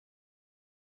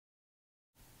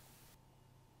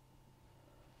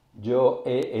Yo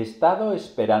he estado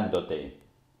esperándote.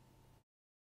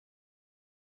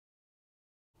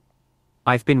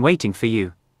 I've been waiting for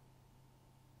you.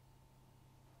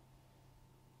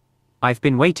 I've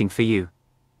been waiting for you.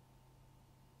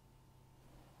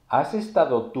 ¿Has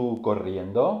estado tú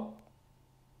corriendo?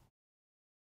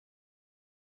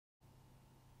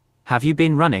 Have you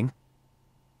been running?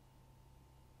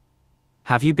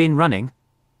 Have you been running?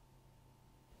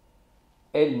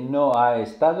 Él no ha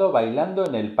estado bailando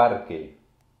en el parque.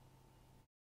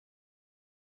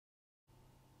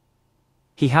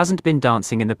 He hasn't been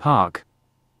dancing in the park.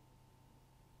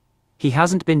 He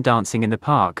hasn't been dancing in the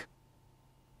park.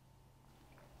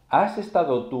 ¿Has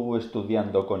estado tú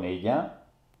estudiando con ella?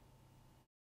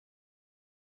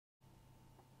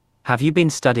 Have you been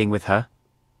studying with her?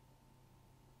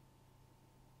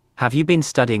 Have you been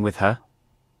studying with her?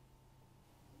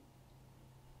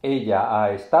 Ella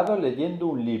ha estado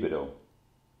leyendo un libro.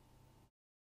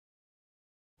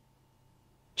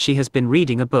 She has been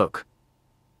reading a book.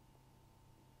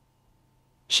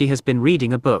 She has been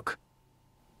reading a book.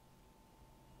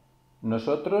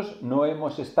 Nosotros no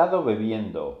hemos estado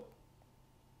bebiendo.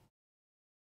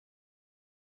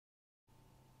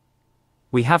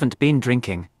 We haven't been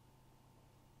drinking.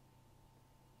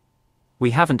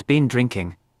 We haven't been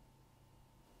drinking.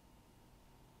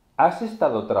 ¿Has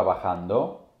estado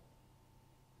trabajando?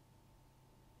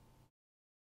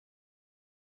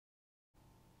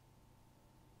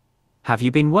 Have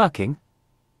you been working?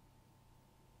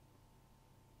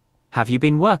 Have you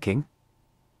been working?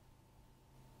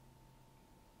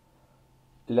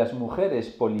 Las mujeres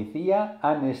policía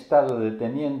han estado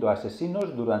deteniendo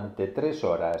asesinos durante 3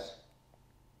 horas.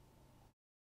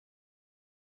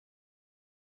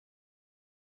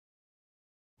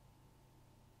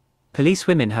 Police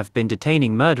women have been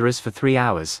detaining murderers for 3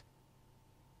 hours.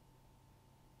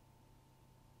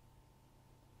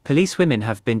 Police women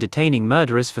have been detaining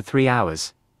murderers for 3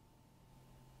 hours.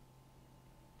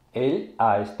 Él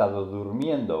ha estado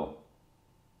durmiendo.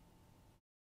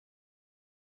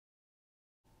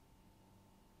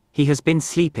 He has been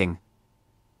sleeping.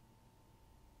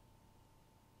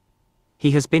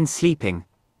 He has been sleeping.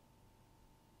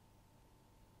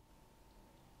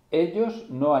 Ellos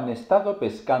no han estado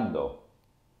pescando.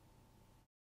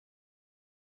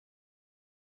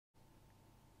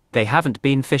 They haven't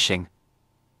been fishing.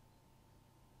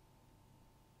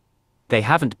 They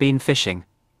haven't been fishing.